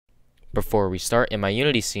Before we start, in my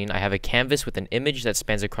Unity scene, I have a canvas with an image that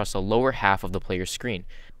spans across the lower half of the player's screen.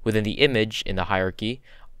 Within the image, in the hierarchy,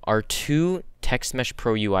 are two TextMesh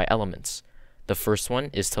Pro UI elements. The first one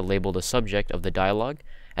is to label the subject of the dialogue,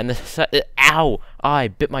 and I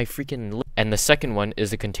bit my freaking lip. And the second one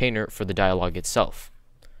is the container for the dialogue itself.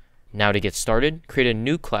 Now to get started, create a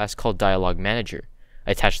new class called Dialogue Manager.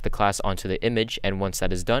 Attach the class onto the image, and once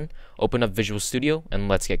that is done, open up Visual Studio and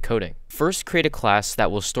let's get coding. First, create a class that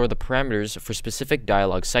will store the parameters for specific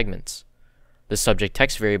dialogue segments. The subject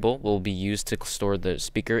text variable will be used to store the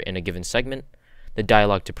speaker in a given segment. The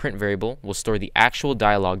dialogue to print variable will store the actual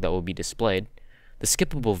dialogue that will be displayed. The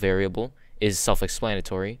skippable variable is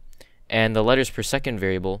self-explanatory, and the letters per second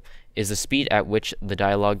variable is the speed at which the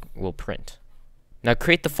dialogue will print. Now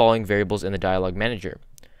create the following variables in the Dialogue Manager.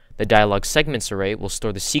 The dialogue segments array will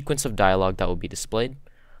store the sequence of dialogue that will be displayed.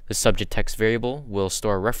 The subject text variable will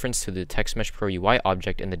store a reference to the TextMesh Pro UI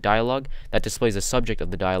object in the dialogue that displays the subject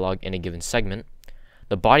of the dialogue in a given segment.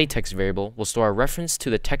 The body text variable will store a reference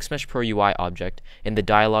to the TextMesh Pro UI object in the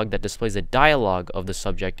dialogue that displays the dialogue of the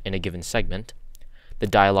subject in a given segment. The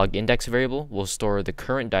dialogue index variable will store the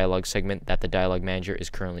current dialogue segment that the Dialogue Manager is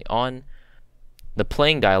currently on. The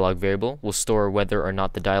playing dialogue variable will store whether or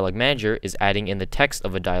not the Dialogue Manager is adding in the text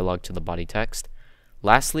of a dialogue to the body text.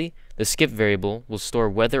 Lastly, the skip variable will store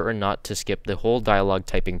whether or not to skip the whole dialogue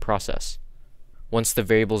typing process. Once the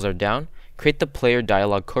variables are down, create the player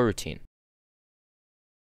dialogue coroutine.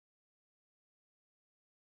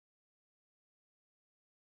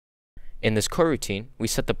 In this coroutine, we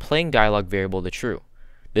set the playing dialogue variable to true.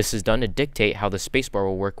 This is done to dictate how the spacebar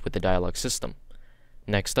will work with the dialogue system.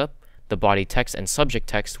 Next up, the body text and subject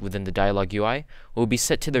text within the dialogue UI will be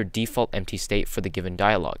set to their default empty state for the given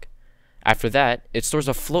dialogue. After that, it stores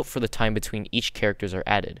a float for the time between each characters are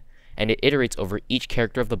added, and it iterates over each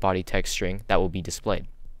character of the body text string that will be displayed.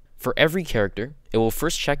 For every character, it will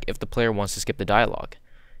first check if the player wants to skip the dialogue.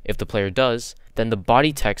 If the player does, then the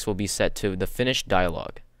body text will be set to the finished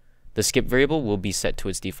dialogue. The skip variable will be set to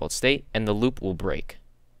its default state, and the loop will break.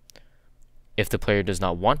 If the player does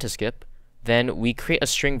not want to skip, then we create a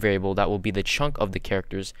string variable that will be the chunk of the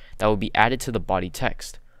characters that will be added to the body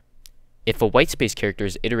text. If a whitespace character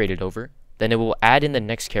is iterated over, then it will add in the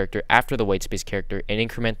next character after the whitespace character and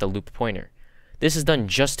increment the loop pointer. This is done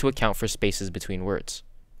just to account for spaces between words.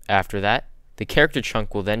 After that, the character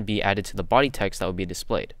chunk will then be added to the body text that will be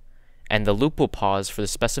displayed, and the loop will pause for the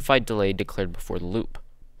specified delay declared before the loop.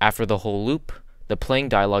 After the whole loop, the playing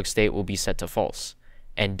dialogue state will be set to false,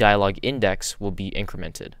 and dialogue index will be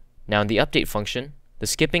incremented. Now in the update function, the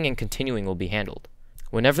skipping and continuing will be handled.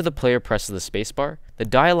 Whenever the player presses the spacebar, the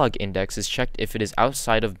dialogue index is checked if it is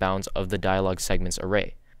outside of bounds of the dialogue segments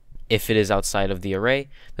array. If it is outside of the array,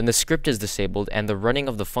 then the script is disabled and the running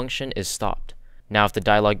of the function is stopped. Now if the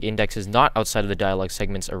dialogue index is not outside of the dialogue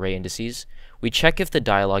segments array indices, we check if the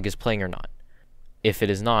dialogue is playing or not. If it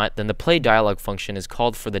is not, then the play dialogue function is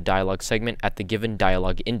called for the dialogue segment at the given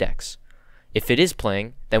dialogue index. If it is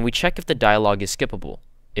playing, then we check if the dialogue is skippable.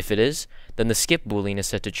 If it is, then the skip boolean is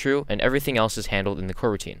set to true and everything else is handled in the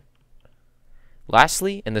coroutine.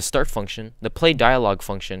 Lastly, in the start function, the play dialogue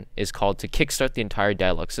function is called to kickstart the entire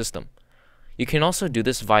dialogue system. You can also do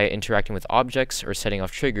this via interacting with objects or setting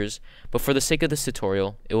off triggers, but for the sake of this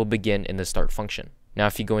tutorial, it will begin in the start function. Now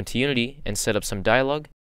if you go into Unity and set up some dialogue,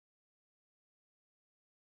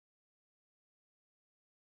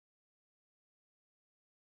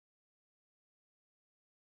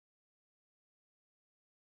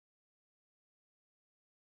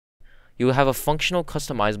 you will have a functional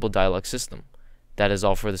customizable dialogue system. That is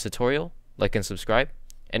all for this tutorial. Like and subscribe,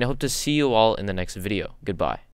 and I hope to see you all in the next video. Goodbye.